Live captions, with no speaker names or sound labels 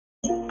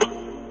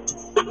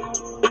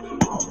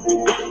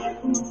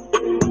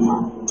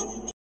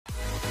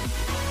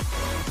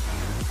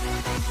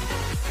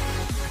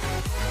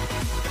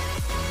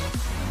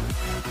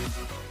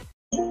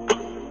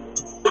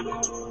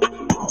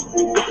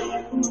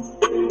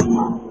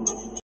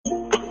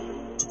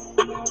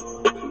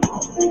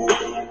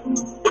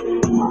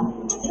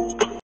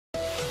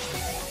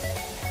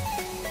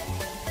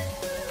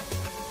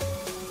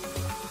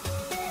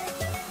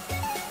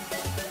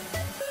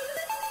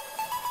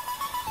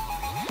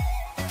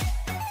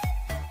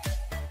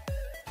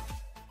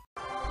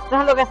So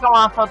hello guys, কেমন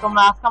আছো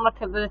তোমরা? আজকে আমরা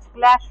খেলতে যাচ্ছি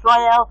clash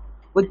royal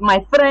with my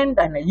friend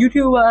and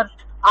YouTuber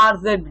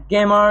RZ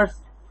gamerz।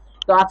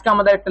 তো আজকে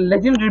আমাদের একটা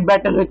লেজেন্ডারি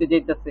ব্যাটল হইতে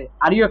যাইতেছে।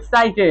 Are you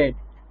excited?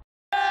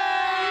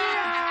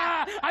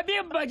 अभी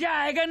मजा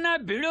आएगा ना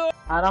भिड़ो।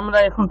 আর আমরা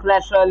এখন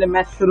ক্ল্যাশ রয়্যালে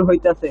ম্যাচ শুরু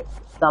হইতাছে।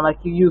 তো আমার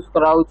কি ইউজ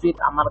করা উচিত?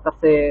 আমার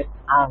কাছে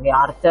আগে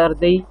আর্চার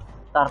দেই,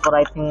 তারপর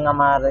আই থিঙ্ক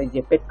আমার এই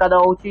যে পেটকা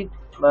দেওয়া উচিত,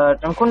 বাট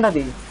আমি কোনটা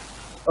দিই?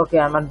 ওকে,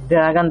 আমার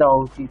ড্রাগন দেওয়া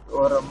উচিত।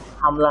 ওর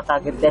হামলাটা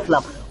আগে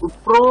দেখলাম।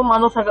 প্রো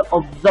মানুষ আগে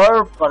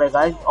অবজার্ভ করে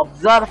গাইজ,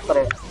 অবজার্ভ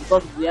করে,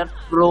 বিকজ উই আর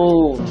প্রো।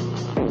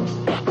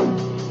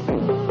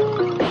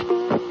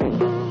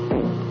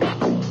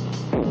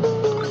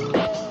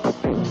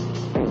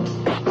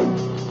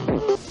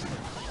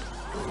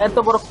 এত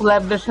বড়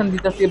কোলাবরেশন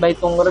দিতেছি ভাই,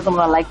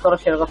 তোমরা লাইক করো,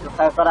 শেয়ার করো,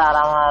 সাবস্ক্রাইব করো। আর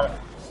আমার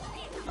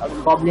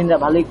গবলিনরা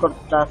ভালোই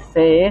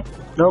করতেছে,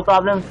 no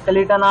problem.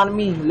 Skeleton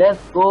army,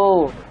 let's go.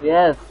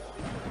 Yes,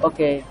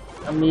 ওকে,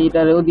 আমি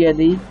এটারেও দিয়ে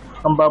দিই।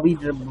 बॉबी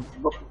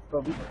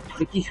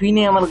কিছুই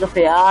নেই আমার কাছে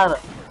यार।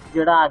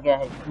 যেটা আগে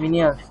है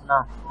मिनियंस না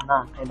না,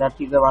 এটা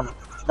ঠিক হবে না।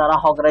 দ্বারা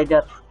হগ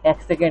রাইডার, এক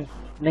সেকেন্ড,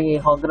 নাকি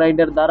হগ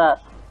রাইডার দ্বারা,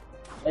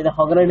 এটা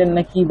হগ রাইডার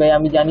নাকি ভাই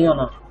আমি জানিও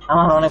না।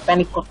 আমার অনেক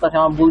প্যানিক করতেছে,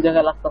 আমার ভুল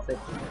জায়গায় লাগতেছে।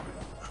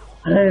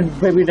 আরে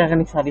বেবি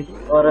টাকানি সারি,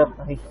 ওরে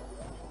ভাই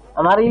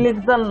আমার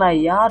ইলেকশন নাই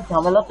यार,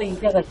 ঝামেলা তো এই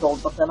জায়গায়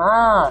চলতেছে না।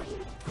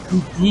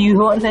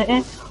 জীবনে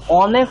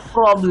অনেক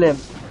প্রবলেম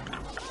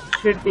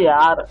সেটি।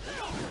 আর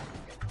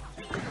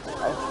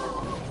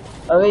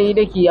अबे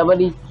ये की আবার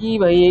কি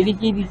ভাই, এডি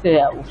কি দিছে?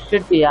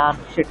 শিট यार,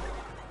 শিট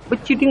ভাই,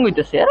 চিটিং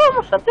হইতেছে यार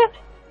আমার সাথে।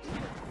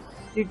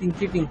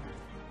 চিটিং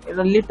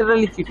এটা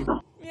লিটারালি চিটিং।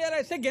 यार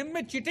ऐसे गेम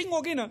में चीटिंग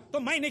होगी ना तो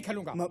मैं नहीं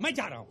खेलूंगा, मैं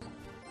जा रहा हूँ।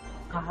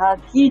 कहा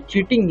की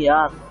चिटिंग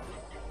यार।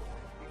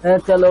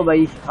 चलो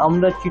भाई,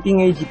 আমরা চিটিং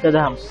এই জিতে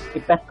দাম।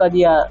 এই পেক্কা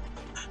দিয়া,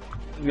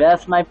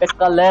 yes my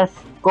PEKKA, let's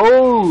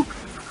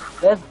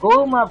go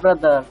my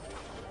brother.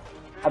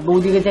 अब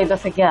ওদিকে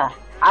যাইতাছে क्या?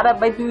 अरे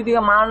भाई तू इधर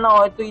मारना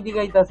हो तो इधर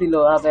गई सिलो।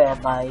 अबे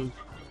भाई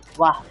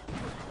वाह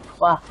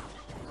वाह,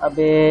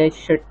 अबे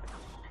शिट,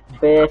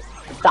 बे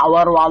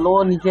टावर वालों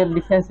नीचे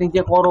डिफेंस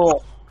नीचे करो,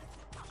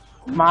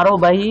 मारो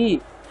भाई।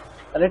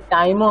 अरे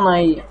टाइमो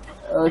नहीं।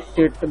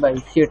 शिट भाई,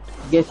 शिट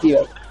গেছি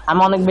ভাই।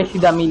 আমি অনেক বেশি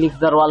দামি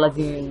লিক্সার वाला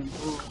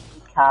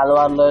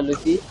খেলোয়াড়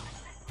লইছি।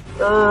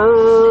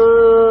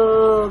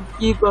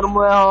 কি করব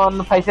এখন,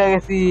 ফাইসা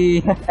গেছি।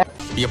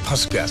 ये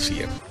फंस गया सी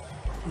है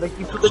ভাই,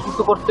 কিছু তো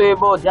কিছু করতে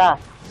হইব, যা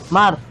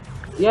মার।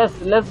 Yes,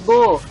 let's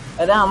go.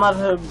 আরে আমার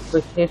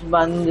শেষ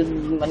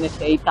মানে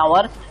সেই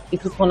টাওয়ার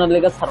কিছুক্ষণের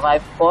লেগে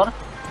সার্ভাইভ কর।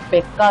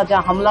 পেক্কা যা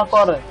হামলা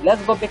কর,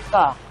 লেটস গো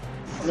পেক্কা,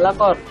 হামলা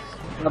কর।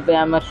 তবে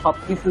আমার সব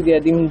কিছু দিয়ে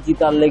দিন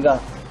জিতার লেগা,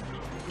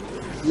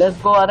 লেটস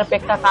গো। আরে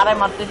পেক্কা কারে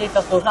মারতে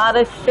চাইতাছো?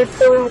 আরে শিট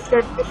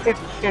শিট শিট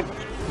শিট,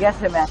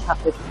 গেছে ম্যাচ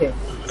হাতেছে।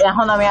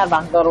 এখন আমি আর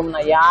ভাঙতে পারব না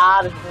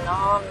यार। No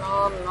no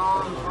no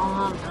no,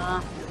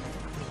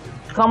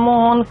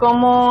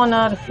 come on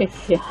আর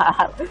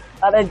यार।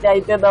 আরে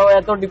যাইতে দাও,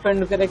 এত ডিফেন্ড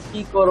করে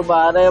কি করবা?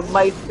 আরে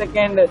 22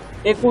 সেকেন্ড,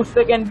 21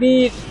 সেকেন্ড,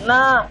 20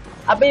 না।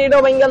 আবে এটা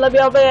ভাঙা যাবে,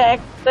 আবে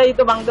একটাই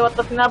তো ভাঙতে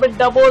পারতাছি না। আবে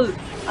ডাবল,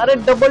 আরে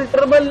ডাবল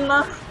ট্রিপল না।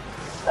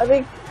 আরে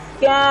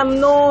স্ক্যাম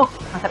নো।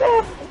 আরে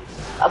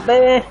আবে,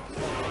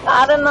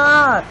 আরে না,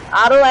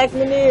 আরো 1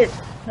 মিনিট।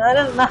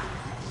 আরে না,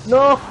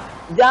 নো,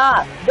 যা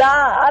যা।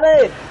 আরে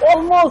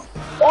অলমোস্ট।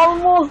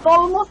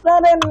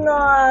 আরে না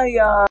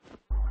यार,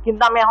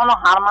 কিন্তু আমি এখনো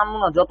হার মানবো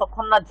না।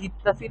 যতক্ষণ না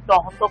জিততেছি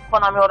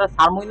ততক্ষণ আমি ওরে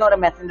সারমুই না, ওরে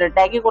মেসেঞ্জার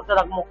ট্যাগই করতে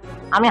রাখবো।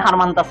 আমি হার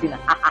মানতাছি না।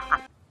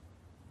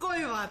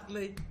 कोई बात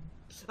नहीं,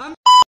 हम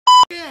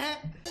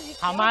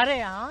हमारे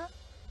यहाँ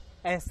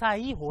ऐसा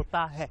ही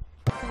होता है।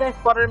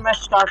 পরের ম্যাচ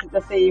স্টার্ট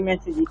হইতেছে। এই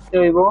ম্যাচে জিততে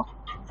হইব।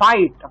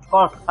 Fight,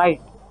 of course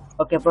fight.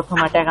 ওকে, প্রথম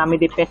অ্যাটাক আমি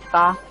দিই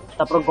পেক্কা,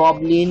 তারপর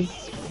গবলিন,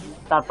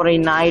 তারপর এই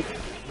নাইট,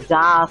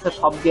 যা আছে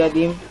সব দিয়ে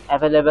দিম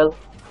অ্যাভেলেবেল।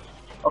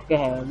 ওকে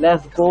হ্যাঁ,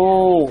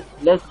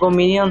 লেটস গো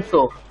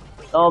মিনিয়নসো।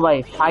 তো ভাই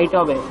ফাইট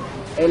হবে।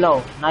 এলো,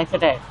 নাইস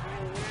অ্যাটাক।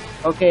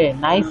 ওকে,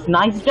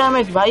 নাইস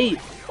ড্যামেজ ভাই।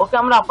 ওকে,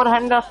 আমরা আপার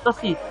হ্যান্ডে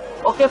আসতেছি।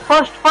 ওকে,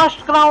 first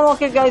crown.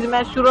 Okay guys,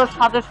 match শুরুর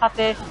সাথে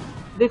সাথে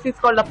this is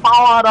called the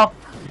power of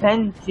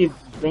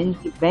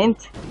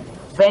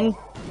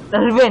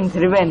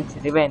revenge.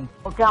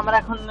 ওকে, আমরা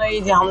এখন এই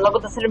যে হামলা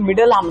করতেছে,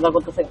 মিডল হামলা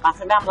করতেছে,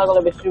 কাছে হামলা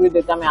করলে বেশি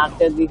দিতে আমি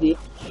আর্চার দিছি।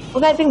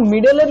 ওকে, আই থিঙ্ক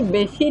মিডলের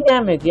বেশি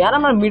ড্যামেজ আর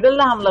আমরা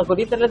মিডলে হামলা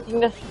করি তাহলে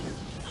 3টা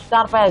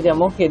স্টার পাওয়া যায়।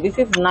 ওকে, দিস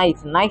ইজ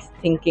নাইস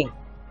থিঙ্কিং।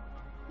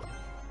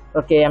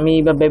 ওকে, আমি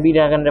এবার বেবি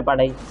ড্রাগন রে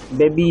পাঠাই।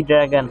 Baby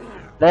dragon,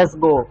 let's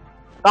go.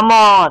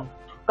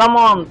 Come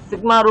on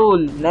sigma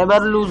rule,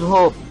 never lose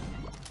hope.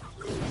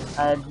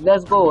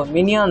 Let's go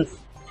Minions,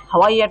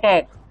 Hawaii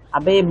attack.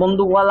 আবে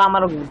বন্দুকওয়ালা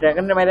আমার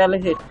ড্রাগন রে মেরে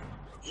আলেছে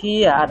ছি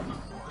আর।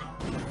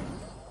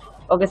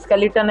 ওকে,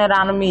 স্কেলিটনের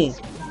army,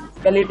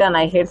 skeleton,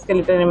 I hate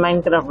skeleton in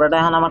Minecraft, but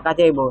এখন আমার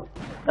কাছে আইবো।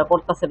 এটা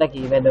করতেছেটা কি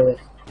বাই দ্য ওয়ে?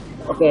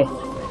 ওকে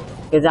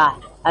যা।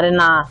 আরে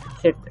না,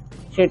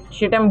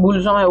 সেটা আমি ভুল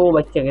সময় ও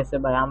বাচ্চা গেছে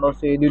ভাই, আমরা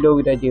সেই দুটো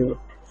উইটা যাইব।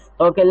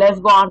 ওকে, লেটস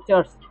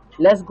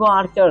গো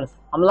আর্চার্স,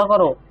 হামলা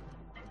করো।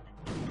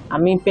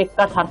 আমি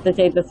পেক্কা ছাড়তে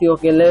চাইতেছি।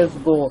 ওকে, লেটস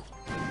গো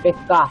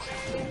পেক্কা।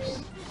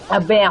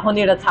 আবে এখন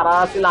এটা ছাড়া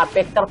ছিল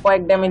পেক্কার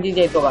কয়েক ড্যামেজই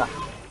যেত গা।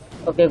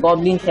 ওকে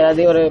গবলিন ছেড়ে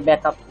দিয়ে ওরে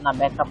ব্যাকআপ না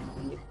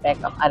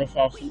ব্যাকআপ আরে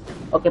শেষই।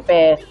 ওকে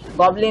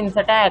গবলিনস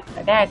attack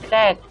attack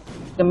attack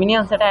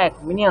Minions attack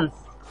Minions.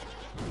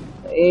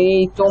 এই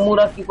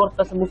চমুরা কি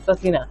করতেছে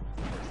বুঝতেছি না।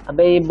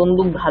 আবে এই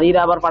বন্দুকধারীরা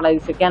আবার পাঠাই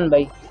দিচ্ছে কেন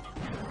ভাই?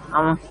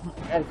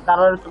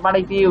 কারোর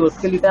পাঠাইতে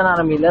স্কেলিটন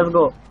আর্মি লেটস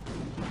গো।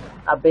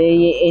 আবে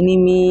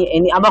এনিমি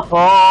আবার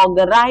হগ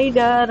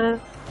রাইডার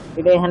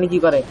এটা এখানে কি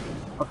করে?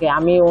 ওকে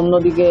আমি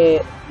অন্যদিকে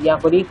ইয়া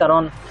করি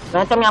কারণ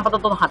ম্যাচ আমি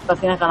আপাতত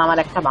হাঁটতেছি না কারণ আমার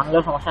একটা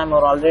বাংলার সমস্যা, আমি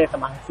ওর অলরেডি একটা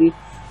ভাঙছি।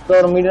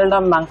 তোর মিডলটা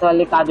আমি ভাঙতে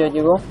পারলে কাজ হয়ে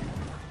যাবো।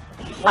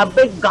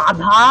 আবে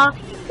গাধা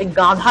এই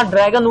গাধা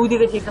ড্রাগন ওই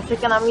দিকে চেয়েছে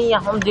কেন? আমি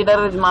এখন যেটা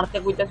মারতে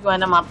কইতেছি হয়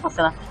না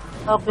মারতেছে না।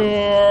 তবে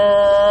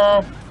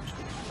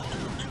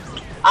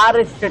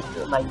আরে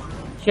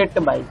শেট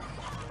ভাই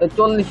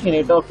 40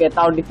 মিনিট ওকে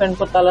তাও ডিফেন্ড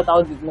করতে হলে তাও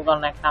জিতবো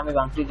কারণ একটা আমি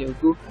ভাঙছি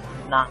যেহেতু।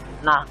 না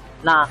না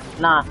না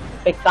না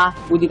পেক্কা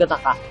ওইদিকে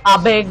তাকা।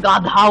 আবে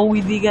গাধা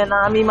ওইদিকে না,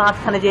 আমি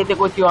মাঝখানে যেতে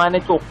কইছি হয় না।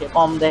 চোখে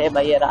কম দেখে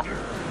ভাই এরা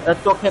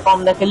চোখে কম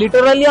দেখে।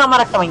 লিটারালি আমার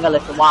একটা ভেঙ্গা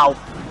লাগছে। Wow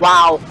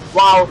wow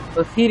wow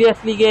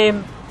seriously game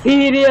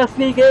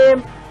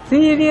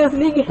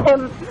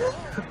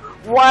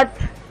what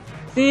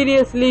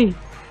seriously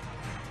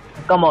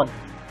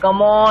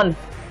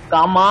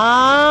come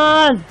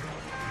on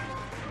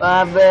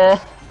abe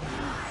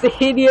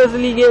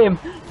seriously game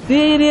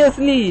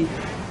seriously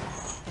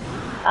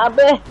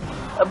abe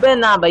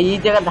না ভাই এই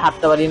জায়গা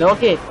ধারতে পারি না।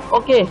 ওকে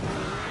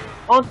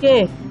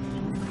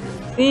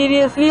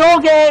seriously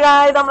ওকে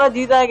গাইস আমরা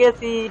জিতে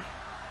গেছি।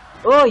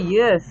 oh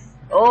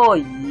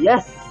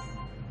yes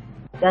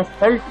that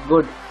felt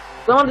good।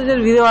 তোমাদের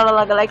যদি ভিডিও ভালো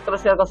লাগে লাইক করো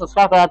শেয়ার করো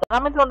সাবস্ক্রাইব করো।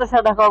 আমি তোমাদের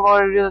সাথে দেখা করব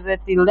ভিডিওতে।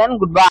 till then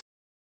goodbye।